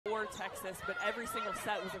Texas, but every single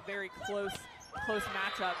set was a very close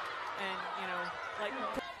matchup. And, you know, like...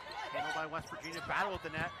 Handled by West Virginia, battle at the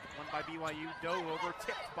net, won by BYU, dove over,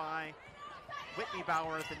 tipped by Whitney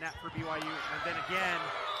Bauer at the net for BYU, and then again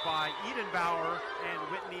by Eden Bauer, and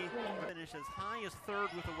Whitney finished as high as third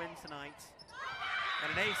with a win tonight,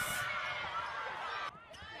 and an ace.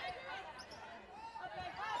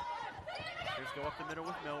 Here's go up the middle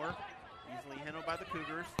with Miller, easily handled by the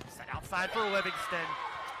Cougars, set outside for Livingston.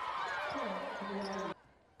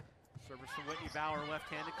 Service from Whitney Bauer,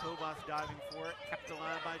 left-handed, Kovas diving for it, kept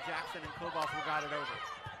alive by Jackson, and Kovas will guide it over.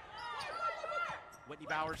 Whitney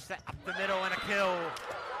Bauer set up the middle and a kill.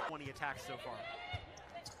 20 attacks so far.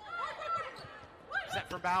 Set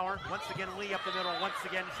from Bauer, once again Lee up the middle, once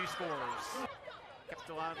again she scores. Kept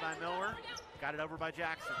alive by Miller, got it over by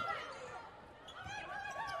Jackson.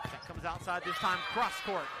 Set comes outside this time, cross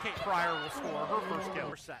court. Kate Pryor will score her first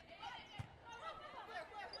kill. Set.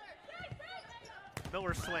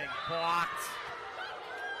 Miller swing, blocked.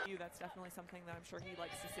 That's definitely something that I'm sure he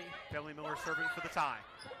likes to see. Billy Miller serving for the tie.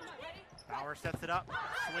 Bauer sets it up,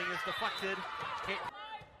 swing is deflected.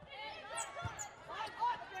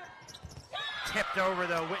 Tipped over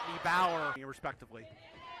though, Whitney Bauer, respectively.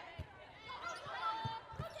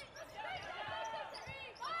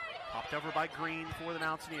 Popped over by Green for the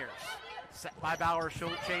Mountaineers. Set by Bauer,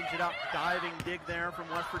 she'll change it up. Diving dig there from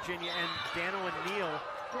West Virginia, and Dano and Neal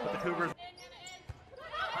for the Cougars.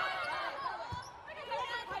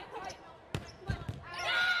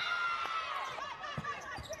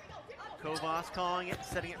 Kovas calling it,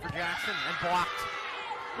 setting it for Jackson, and blocked.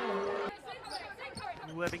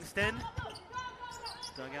 Livingston,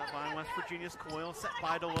 dug out by West Virginia's Coyle, set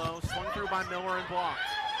by DeLoe, swung through by Miller and blocked.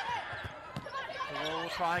 DeLoe will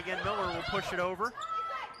try again, Miller will push it over.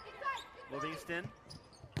 Livingston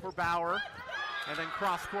for Bauer, and then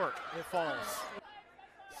cross court, it falls.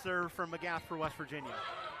 Serve from McGath for West Virginia.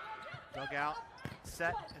 Dug out,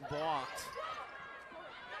 set, and blocked.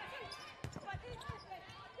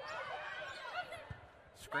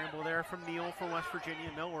 Scramble there from Neal for West Virginia.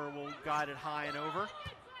 Miller will guide it high and over.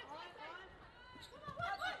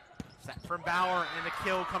 Set from Bauer, and the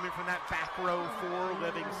kill coming from that back row for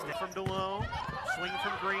Livingston. From DeLoe, swing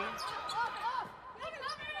from Green.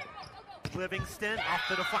 Livingston, off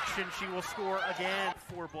the deflection, she will score again.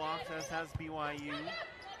 4 blocks, as has BYU.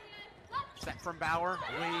 Set from Bauer,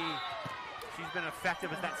 Lee. She's been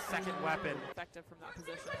effective as that second weapon. Effective from that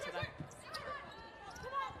position today.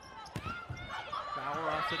 Bauer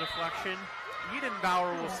off the deflection. Eden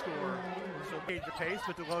Bauer will score. So change the pace,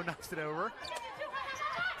 but DeLoe knocks it over.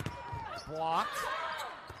 Blocked.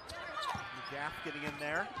 McGath getting in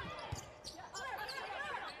there.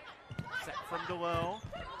 Set from DeLoe.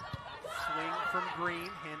 Swing from Green,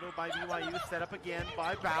 handled by BYU. Set up again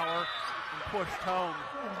by Bauer and pushed home.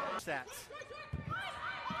 Sets.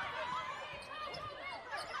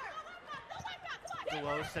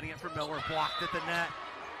 DeLoe setting it for Miller, blocked at the net.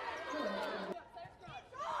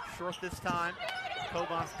 Short this time.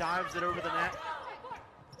 Kovas dives it over the net.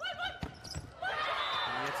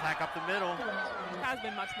 And the attack up the middle. Has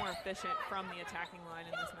been much more efficient from the attacking line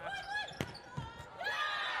in this match.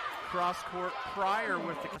 Cross court Pryor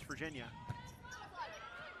with the West Virginia.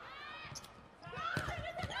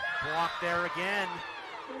 Block there again.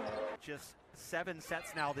 Just 7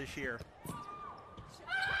 sets now this year.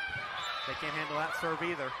 They can't handle that serve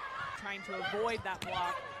either. Trying to avoid that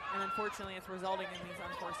block, and unfortunately it's resulting in these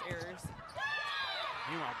unforced errors.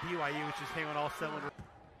 Meanwhile, BYU is just hitting on all cylinders.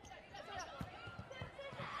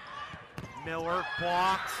 Miller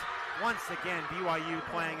blocked. Once again, BYU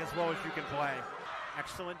playing as well as you can play.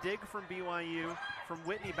 Excellent dig from BYU, from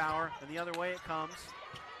Whitney Bauer, and the other way it comes.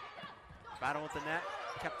 Battle at the net,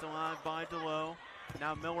 kept alive by DeLoe.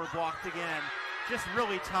 Now Miller blocked again. Just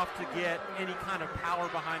really tough to get any kind of power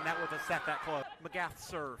behind that with a set that close. McGath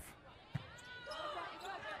serve.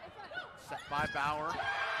 Set by Bauer,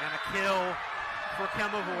 and a kill for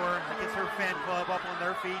Kemavor. That gets her fan club up on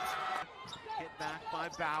their feet. Hit back by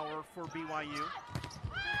Bauer for BYU.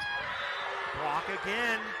 Block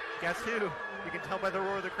again. Guess who? You can tell by the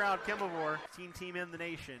roar of the crowd, Kemavor. Team in the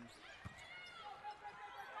nation.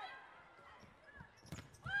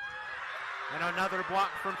 And another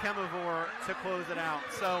block from Kemavor to close it out.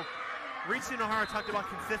 So, Reed Sunohara talked about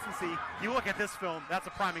consistency. You look at this film, that's a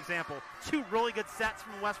prime example. 2 really good sets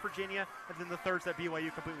from West Virginia, and then the third set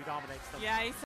BYU completely dominates them. Yeah,